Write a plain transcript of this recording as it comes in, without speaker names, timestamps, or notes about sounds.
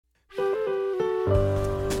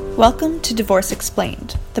Welcome to Divorce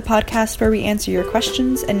Explained, the podcast where we answer your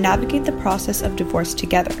questions and navigate the process of divorce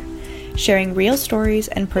together. Sharing real stories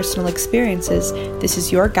and personal experiences, this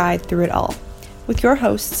is your guide through it all. With your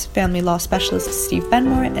hosts, family law specialist Steve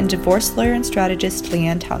Benmore and divorce lawyer and strategist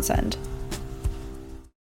Leanne Townsend.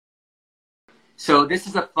 So this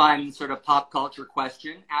is a fun sort of pop culture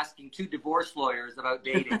question, asking two divorce lawyers about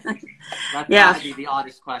dating. That's got to be the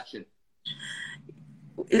oddest question.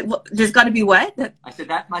 There's got to be what? I said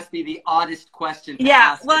that must be the oddest question to Yeah,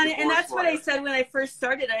 ask well, a and that's lawyer. what I said when I first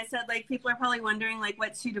started. I said, like, people are probably wondering, like,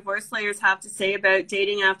 what two divorce lawyers have to say about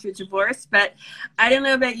dating after divorce. But I don't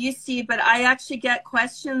know about you, Steve, but I actually get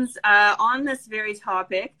questions on this very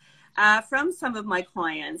topic from some of my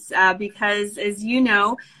clients because, as you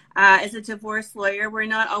know, as a divorce lawyer, we're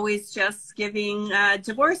not always just giving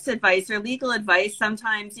divorce advice or legal advice.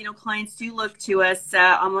 Sometimes, you know, clients do look to us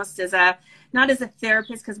almost as not as a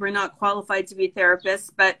therapist, because we're not qualified to be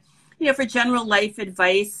therapists, but, you know, for general life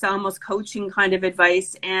advice, almost coaching kind of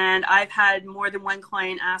advice. And I've had more than one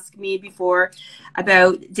client ask me before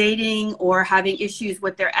about dating or having issues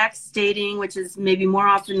with their ex dating, which is maybe more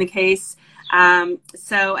often the case.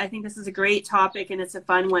 So I think this is a great topic, and it's a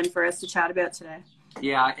fun one for us to chat about today.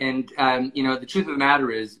 Yeah, and, you know, the truth of the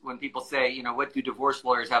matter is when people say, you know, what do divorce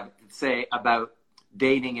lawyers have to say about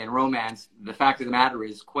dating and romance, the fact of the matter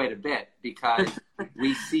is quite a bit, because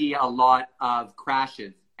we see a lot of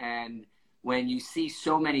crashes. And when you see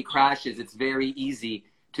so many crashes, it's very easy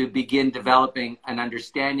to begin developing an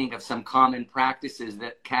understanding of some common practices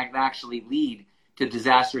that can actually lead to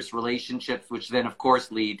disastrous relationships, which then, of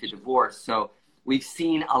course, lead to divorce. So we've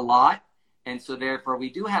seen a lot, and so therefore we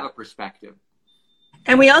do have a perspective.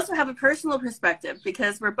 And we also have a personal perspective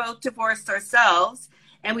because we're both divorced ourselves,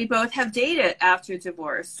 and we both have dated after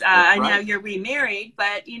divorce. I know you're remarried,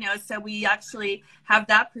 but, you know, so we actually have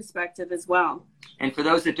that perspective as well. And for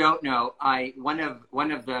those that don't know, one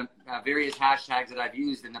of the various hashtags that I've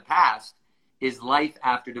used in the past is life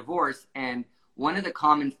after divorce. And one of the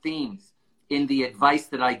common themes in the advice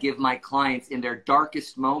that I give my clients in their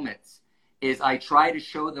darkest moments is I try to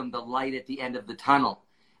show them the light at the end of the tunnel,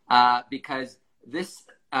 because this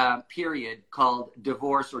period called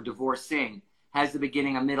divorce or divorcing has the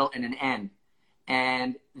beginning, a middle, and an end.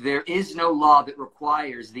 And there is no law that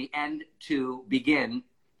requires the end to begin,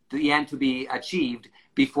 the end to be achieved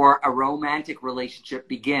before a romantic relationship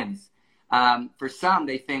begins. For some,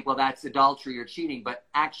 they think, well, that's adultery or cheating, but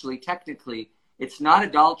actually, technically, it's not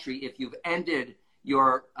adultery if you've ended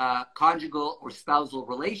your conjugal or spousal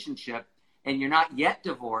relationship and you're not yet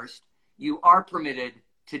divorced. You are permitted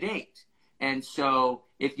to date. And so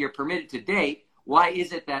if you're permitted to date, why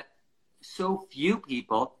is it that so few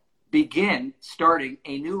people begin starting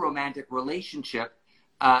a new romantic relationship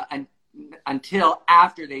until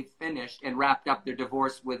after they've finished and wrapped up their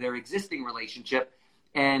divorce with their existing relationship?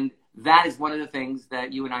 And that is one of the things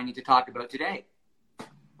that you and I need to talk about today.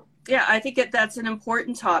 Yeah, I think that's an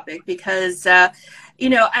important topic because, you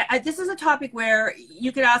know, this is a topic where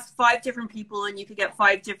you could ask 5 different people and you could get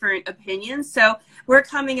 5 different opinions. So we're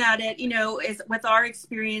coming at it, you know, is with our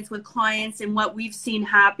experience with clients and what we've seen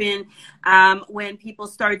happen when people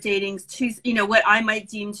start dating too, you know, what I might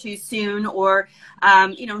deem too soon or,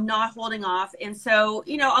 you know, not holding off. And so,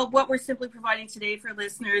 you know, what we're simply providing today for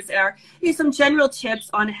listeners are, you know, some general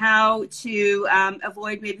tips on how to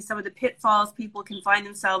avoid maybe some of the pitfalls people can find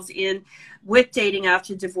themselves in with dating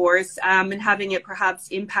after divorce, and having it perhaps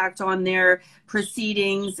impact on their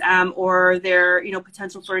proceedings or their, you know,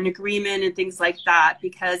 potential for an agreement and things like that.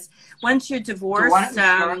 Because once you're divorced, so why don't we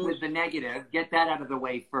start with the negative, get that out of the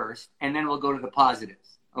way first, and then we'll go to the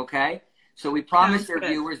positives. Okay? So we promised our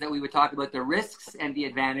viewers that we would talk about the risks and the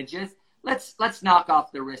advantages. Let's knock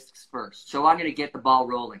off the risks first. So I'm going to get the ball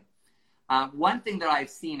rolling. One thing that I've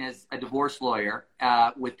seen as a divorce lawyer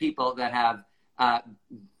with people that have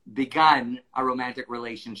begun a romantic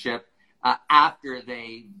relationship after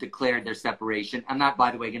they declared their separation. I'm not,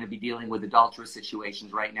 by the way, going to be dealing with adulterous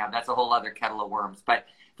situations right now. That's a whole other kettle of worms. But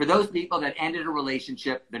for those people that ended a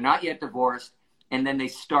relationship, they're not yet divorced, and then they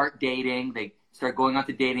start dating, they start going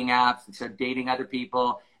onto dating apps, and start dating other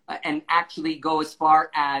people, and actually go as far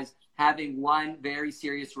as having one very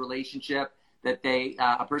serious relationship that they,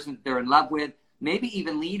 a person that they're in love with, maybe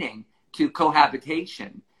even leading to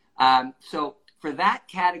cohabitation. So for that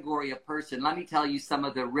category of person, let me tell you some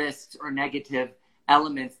of the risks or negative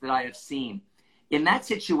elements that I have seen. In that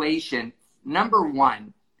situation, number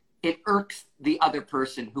one, it irks the other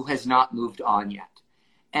person who has not moved on yet.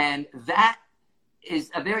 And that is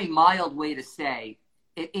a very mild way to say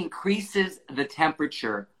it increases the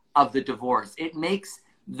temperature of the divorce. It makes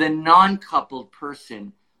the non-coupled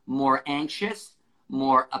person more anxious,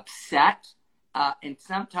 more upset, and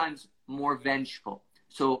sometimes more vengeful.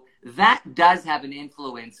 So that does have an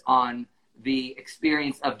influence on the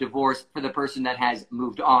experience of divorce for the person that has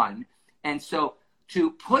moved on. And so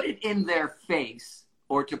to put it in their face,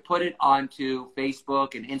 or to put it onto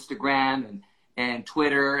Facebook and Instagram and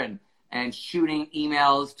Twitter and shooting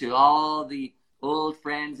emails to all the old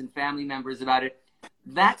friends and family members about it,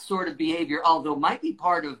 that sort of behavior, although might be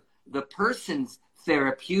part of the person's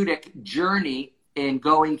therapeutic journey in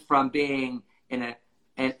going from being in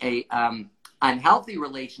a unhealthy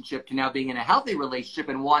relationship to now being in a healthy relationship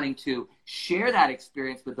and wanting to share that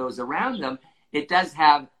experience with those around them, it does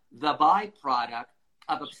have the byproduct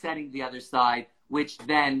of upsetting the other side, which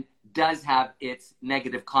then does have its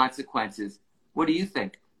negative consequences. What do you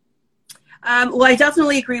think? Well, I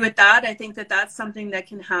definitely agree with that. I think that that's something that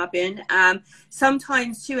can happen.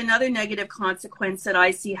 Sometimes, too, another negative consequence that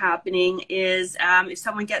I see happening is if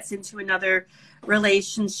someone gets into another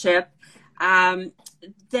relationship,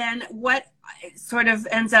 then what sort of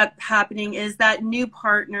ends up happening is that new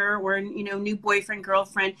partner or, new boyfriend,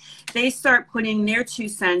 girlfriend, they start putting their 2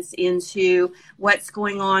 cents into what's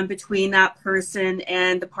going on between that person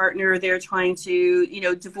and the partner they're trying to,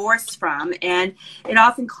 divorce from. And it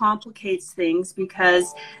often complicates things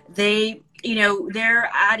because they're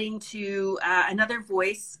adding to another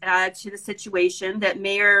voice to the situation that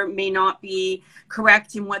may or may not be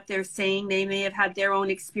correct in what they're saying. They may have had their own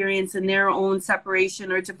experience in their own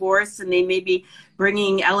separation or divorce, and they may be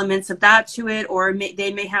bringing elements of that to it, or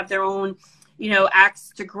they may have their own,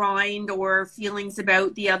 axe to grind or feelings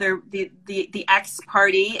about the ex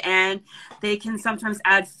party, and they can sometimes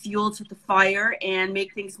add fuel to the fire and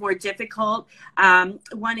make things more difficult.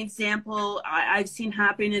 One example I've seen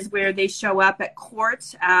happen is where they show up at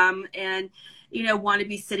court and want to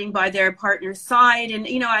be sitting by their partner's side. And,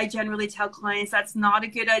 I generally tell clients that's not a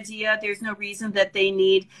good idea. There's no reason that they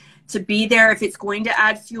need to be there. If it's going to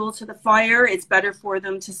add fuel to the fire, it's better for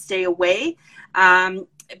them to stay away.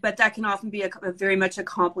 But that can often be a very much a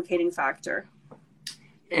complicating factor.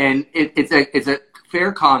 And it's a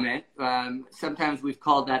fair comment. Sometimes we've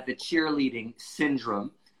called that the cheerleading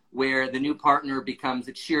syndrome, where the new partner becomes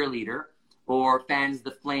a cheerleader or fans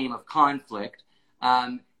the flame of conflict.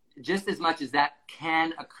 Just as much as that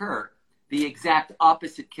can occur, the exact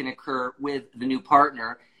opposite can occur with the new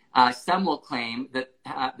partner. Some will claim that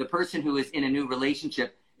the person who is in a new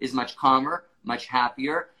relationship is much calmer, much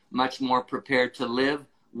happier, much more prepared to live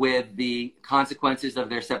with the consequences of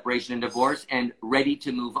their separation and divorce, and ready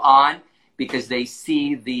to move on because they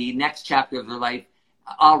see the next chapter of their life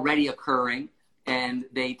already occurring, and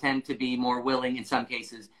they tend to be more willing in some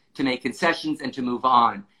cases to make concessions and to move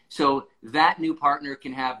on. So that new partner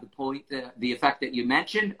can have the effect that you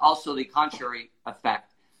mentioned, also the contrary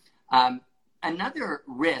effect. Another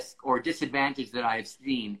risk or disadvantage that I've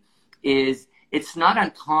seen is it's not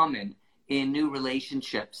uncommon in new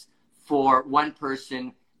relationships for one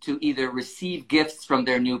person to either receive gifts from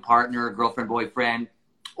their new partner, girlfriend, boyfriend,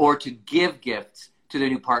 or to give gifts to their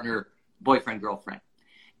new partner, boyfriend, girlfriend.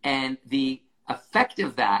 And the effect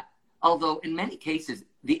of that, although in many cases,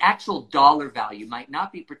 the actual dollar value might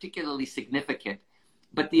not be particularly significant,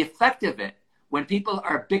 but the effect of it, when people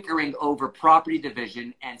are bickering over property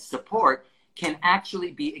division and support, can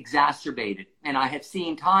actually be exacerbated. And I have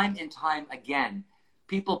seen time and time again,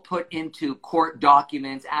 people put into court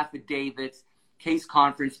documents, affidavits, case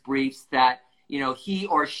conference briefs that, he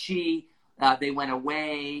or she, they went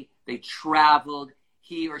away, they traveled,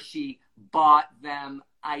 he or she bought them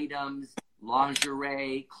items,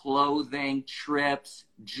 lingerie, clothing, trips,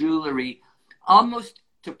 jewelry, almost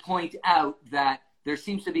to point out that there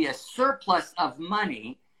seems to be a surplus of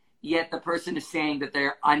money, yet the person is saying that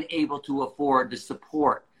they're unable to afford the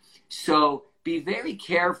support. So be very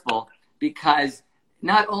careful, because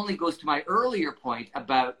not only goes to my earlier point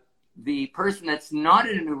about the person that's not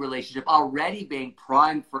in a new relationship already being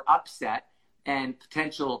primed for upset and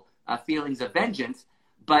potential feelings of vengeance,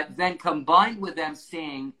 but then combined with them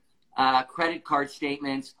seeing credit card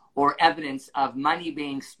statements or evidence of money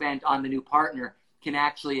being spent on the new partner can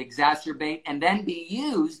actually exacerbate and then be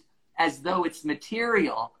used as though it's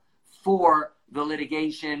material for the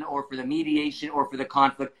litigation or for the mediation or for the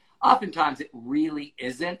conflict. Oftentimes it really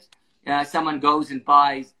isn't. Someone goes and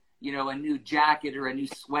buys, a new jacket or a new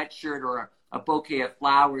sweatshirt or a bouquet of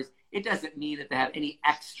flowers. It doesn't mean that they have any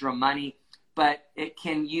extra money, but it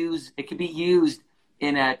can be used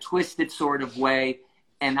in a twisted sort of way.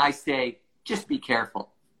 And I say, just be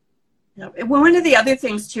careful. Yeah. One of the other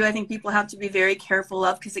things too, I think people have to be very careful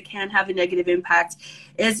of, because it can have a negative impact,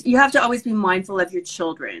 is you have to always be mindful of your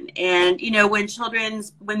children. And you know, when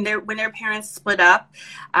their parents split up,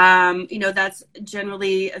 you know, that's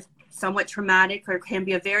generally a somewhat traumatic, or can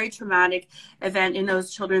be a very traumatic event in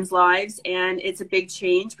those children's lives, and it's a big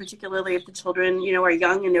change, particularly if the children, you know, are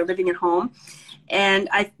young and they're living at home. And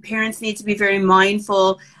parents need to be very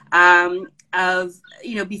mindful of,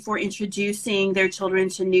 you know, before introducing their children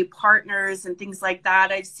to new partners and things like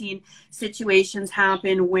that. I've seen situations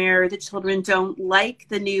happen where the children don't like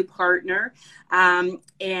the new partner,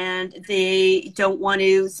 and they don't want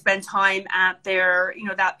to spend time at their, you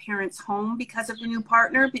know, that parent's home because of the new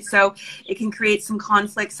partner. So it can create some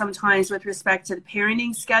conflict sometimes with respect to the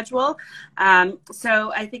parenting schedule.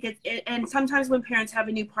 So I think and sometimes when parents have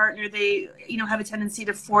a new partner, they, you know, have a tendency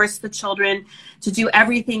to force the children to do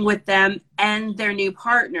everything with them and their new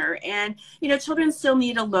partner. And, you know, children still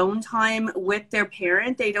need alone time with their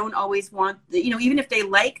parent. They don't always want, you know, even if they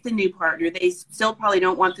like the new partner, they still probably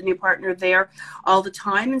don't want the new partner there all the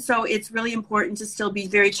time. And so it's really important to still be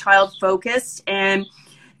very child focused, and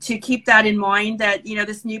to keep that in mind, that, you know,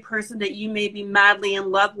 this new person that you may be madly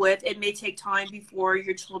in love with, it may take time before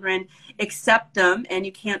your children accept them, and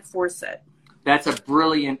you can't force it. That's a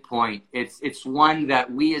brilliant point. It's one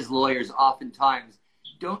that we as lawyers oftentimes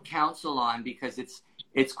don't counsel on, because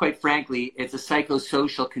it's quite frankly, it's a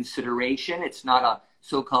psychosocial consideration. It's not a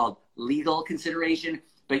so-called legal consideration,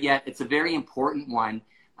 but yet it's a very important one.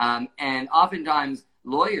 And oftentimes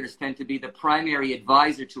lawyers tend to be the primary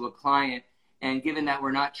advisor to a client. And given that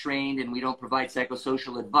we're not trained and we don't provide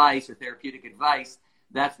psychosocial advice or therapeutic advice,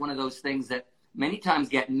 that's one of those things that many times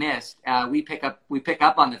get missed. We pick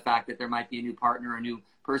up on the fact that there might be a new partner, a new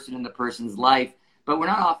person in the person's life, but we're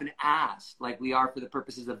not often asked, like we are for the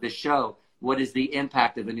purposes of this show, what is the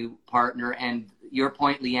impact of a new partner? And your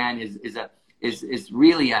point, Leanne, is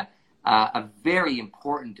really a very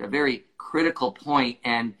important, a very critical point.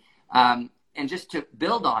 And just to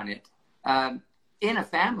build on it, in a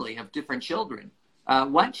family of different children,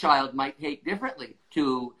 one child might take differently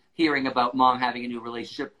to hearing about mom having a new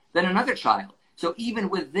relationship than another child. So even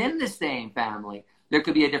within the same family, there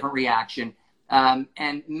could be a different reaction.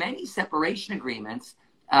 And many separation agreements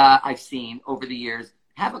I've seen over the years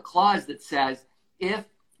have a clause that says if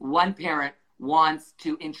one parent wants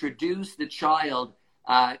to introduce the child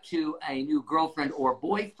to a new girlfriend or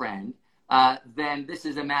boyfriend, then this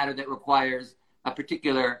is a matter that requires a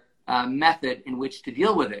particular method in which to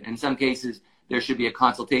deal with it. In some cases, there should be a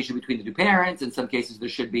consultation between the two parents. In some cases, there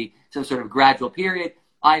should be some sort of gradual period.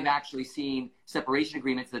 I've actually seen separation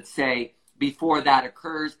agreements that say before that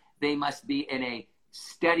occurs, they must be in a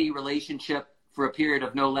steady relationship for a period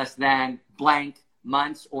of no less than blank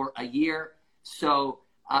months or a year. So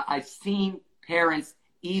I've seen parents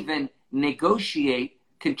even negotiate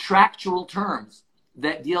contractual terms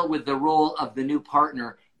that deal with the role of the new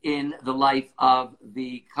partner in the life of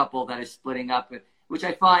the couple that is splitting up, which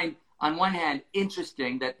I find on one hand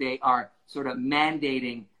interesting that they are sort of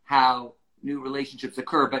mandating how new relationships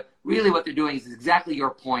occur. But really what they're doing is exactly your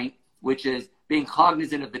point, which is being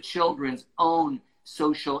cognizant of the children's own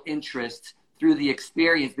social interests through the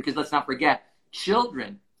experience. Because let's not forget,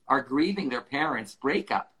 children are grieving their parents'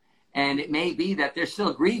 breakup. And it may be that they're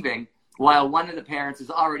still grieving while one of the parents is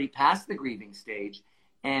already past the grieving stage.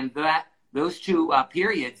 And that those two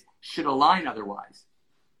periods should align otherwise.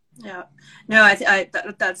 Yeah, no,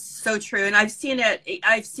 that's so true. And I've seen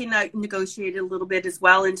that negotiated a little bit as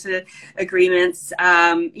well into agreements,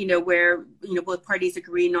 you know, where, you know, both parties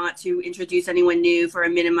agree not to introduce anyone new for a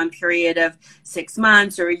minimum period of 6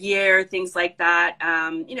 months or a year, things like that.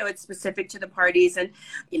 You know, it's specific to the parties. And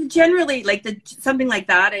you know, generally, like something like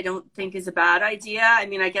that, I don't think is a bad idea. I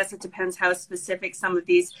mean, I guess it depends how specific some of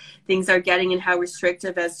these things are getting and how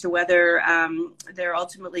restrictive as to whether they're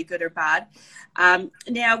ultimately good or bad.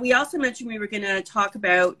 Now, we also mentioned we were going to talk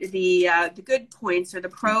about the good points or the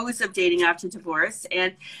pros of dating after divorce.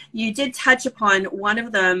 And you did touch upon one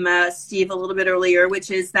of them, Steve, a little bit earlier, which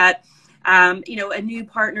is that, you know, a new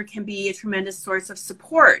partner can be a tremendous source of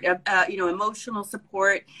support, you know, emotional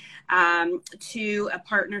support to a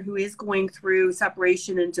partner who is going through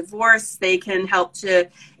separation and divorce. They can help to,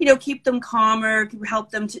 you know, keep them calmer, help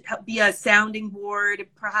them to be a sounding board,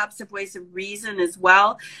 perhaps a voice of reason as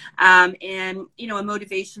well, and, you know, a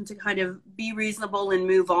motivation to kind of be reasonable and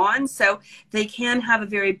move on. So they can have a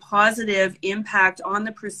very positive impact on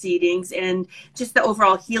the proceedings and just the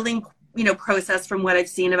overall healing process from what I've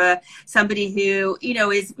seen of somebody who,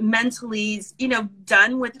 is mentally,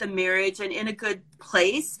 done with the marriage and in a good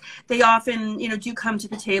place. They often, do come to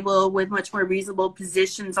the table with much more reasonable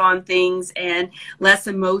positions on things and less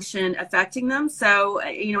emotion affecting them. So,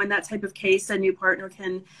 in that type of case, a new partner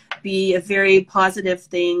can be a very positive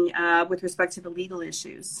thing with respect to the legal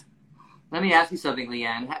issues. Let me ask you something,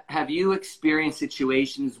 Leanne. Have you experienced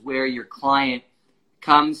situations where your client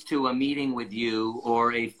comes to a meeting with you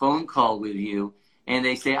or a phone call with you and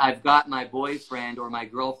they say, I've got my boyfriend or my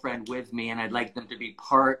girlfriend with me and I'd like them to be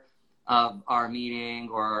part of our meeting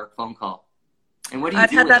or our phone call? And what do you do with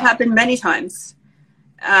that? I've had that happen many times.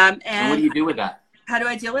 And what do you do with that? How do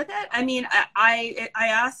I deal with it? I mean, I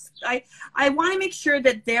want to make sure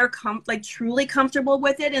that they're truly comfortable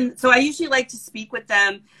with it. And so I usually like to speak with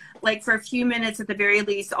them like for a few minutes at the very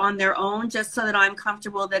least on their own, just so that I'm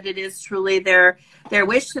comfortable that it is truly their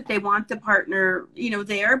wish that they want the partner,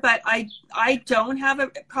 there. But I don't have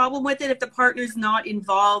a problem with it if the partner's not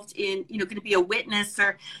involved in, going to be a witness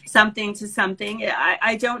or something to something.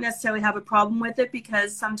 I don't necessarily have a problem with it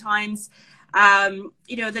because sometimes,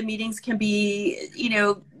 the meetings can be,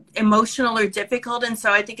 emotional or difficult. And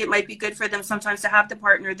so I think it might be good for them sometimes to have the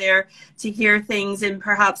partner there to hear things and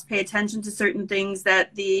perhaps pay attention to certain things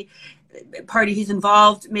that the party who's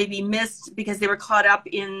involved maybe missed because they were caught up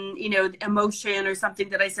in, emotion or something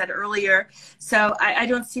that I said earlier. So I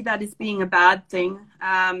don't see that as being a bad thing.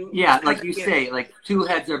 Yeah, like you say, like two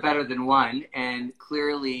heads are better than one. And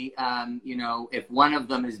clearly, if one of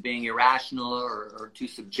them is being irrational or too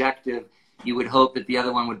subjective, you would hope that the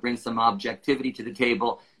other one would bring some objectivity to the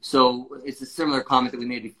table. So it's a similar comment that we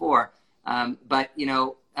made before. But,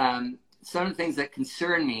 some of the things that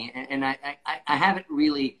concern me, and I haven't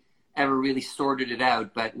ever really sorted it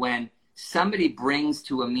out, but when somebody brings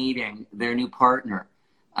to a meeting their new partner,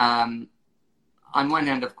 on one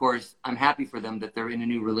hand, of course, I'm happy for them that they're in a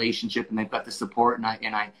new relationship and they've got the support, and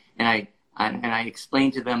I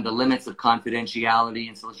explain to them the limits of confidentiality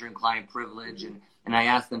and solicitor-client privilege, and I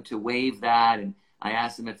ask them to waive that, and I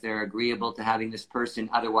ask them if they're agreeable to having this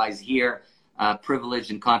person otherwise hear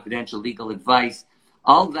privileged and confidential legal advice.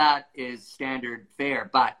 All that is standard fare.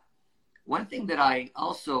 But one thing that I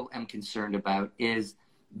also am concerned about is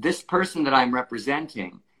this person that I'm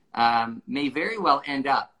representing may very well end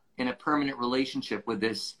up in a permanent relationship with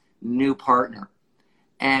this new partner.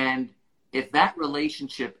 And if that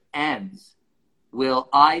relationship ends, will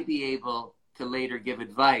I be able to later give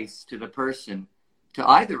advice to the person, to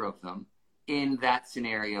either of them, in that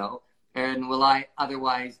scenario? And will I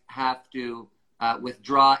otherwise have to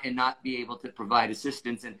withdraw and not be able to provide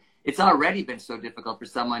assistance? And it's already been so difficult for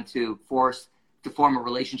someone to form a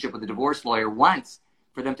relationship with a divorce lawyer once,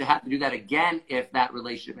 for them to have to do that again if that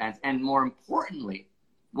relationship ends. And more importantly,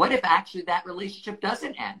 what if actually that relationship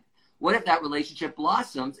doesn't end? What if that relationship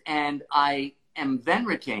blossoms and I am then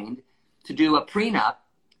retained to do a prenup,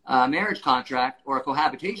 a marriage contract, or a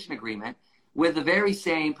cohabitation agreement with the very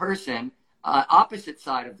same person, opposite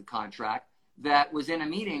side of the contract, that was in a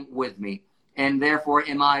meeting with me? And therefore,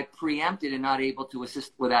 am I preempted and not able to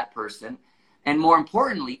assist with that person? And more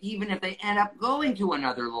importantly, even if they end up going to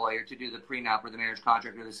another lawyer to do the prenup or the marriage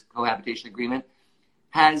contract or this cohabitation agreement,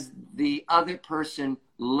 has the other person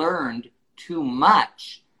learned too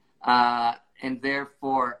much and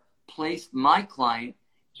therefore placed my client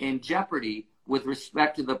in jeopardy with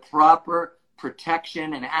respect to the proper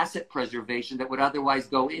protection and asset preservation that would otherwise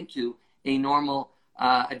go into a normal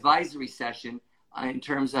advisory session in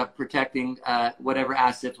terms of protecting whatever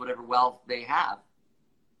assets, whatever wealth they have?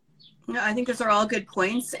 No, I think those are all good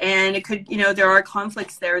points. And it could, there are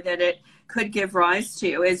conflicts there that it could give rise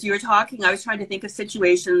to. As you were talking, I was trying to think of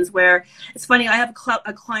situations where, it's funny, I have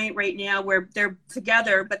a client right now where they're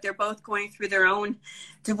together, but they're both going through their own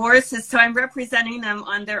divorces. So I'm representing them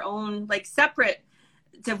on their own, like, separate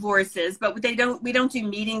divorces, but we don't do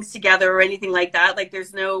meetings together or anything like that. Like,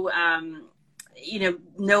 there's no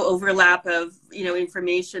no overlap of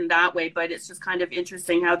information that way, but it's just kind of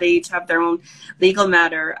interesting how they each have their own legal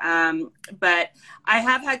matter. But I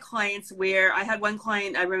have had clients where, I had one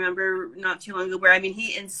client I remember not too long ago where,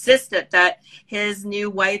 he insisted that his new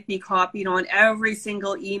wife be copied on every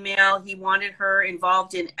single email. He wanted her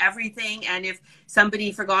involved in everything, and if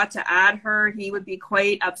somebody forgot to add her, he would be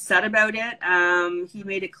quite upset about it. He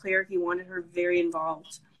made it clear he wanted her very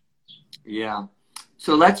involved. Yeah.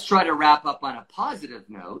 So let's try to wrap up on a positive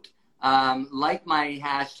note. Like my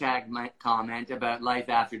hashtag comment about life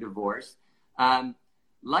after divorce,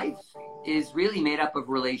 life is really made up of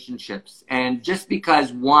relationships. And just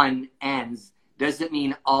because one ends doesn't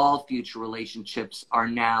mean all future relationships are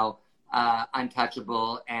now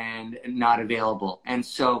untouchable and not available. And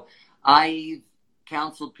so I've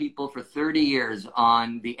counseled people for 30 years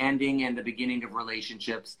on the ending and the beginning of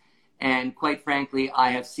relationships. And quite frankly,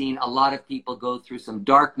 I have seen a lot of people go through some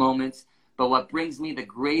dark moments. But what brings me the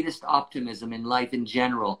greatest optimism in life in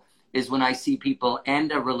general is when I see people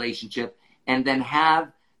end a relationship and then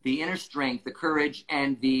have the inner strength, the courage,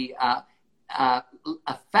 and the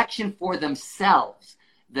affection for themselves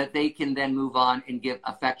that they can then move on and give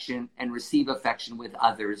affection and receive affection with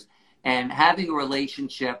others. And having a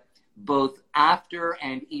relationship both after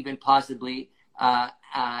and even possibly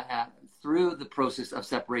through the process of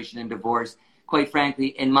separation and divorce, quite frankly,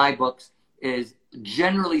 in my books, is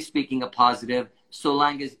generally speaking a positive, so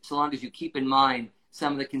long as you keep in mind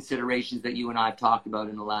some of the considerations that you and I have talked about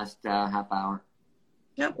in the last half hour.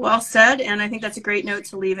 Yep, well said, and I think that's a great note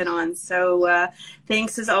to leave it on. So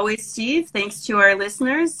thanks as always, Steve. Thanks to our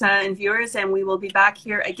listeners and viewers, and we will be back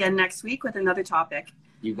here again next week with another topic.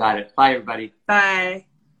 You got it. Bye, everybody. Bye.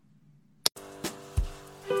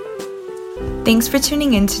 Thanks for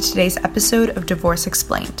tuning in to today's episode of Divorce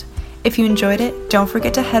Explained. If you enjoyed it, don't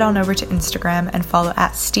forget to head on over to Instagram and follow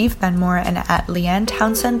at Steve Benmore and at Leanne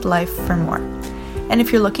Townsend Life for more. And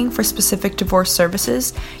if you're looking for specific divorce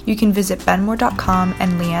services, you can visit benmore.com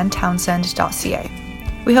and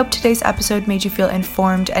leannetownsend.ca. We hope today's episode made you feel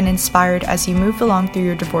informed and inspired as you move along through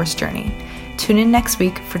your divorce journey. Tune in next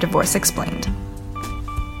week for Divorce Explained.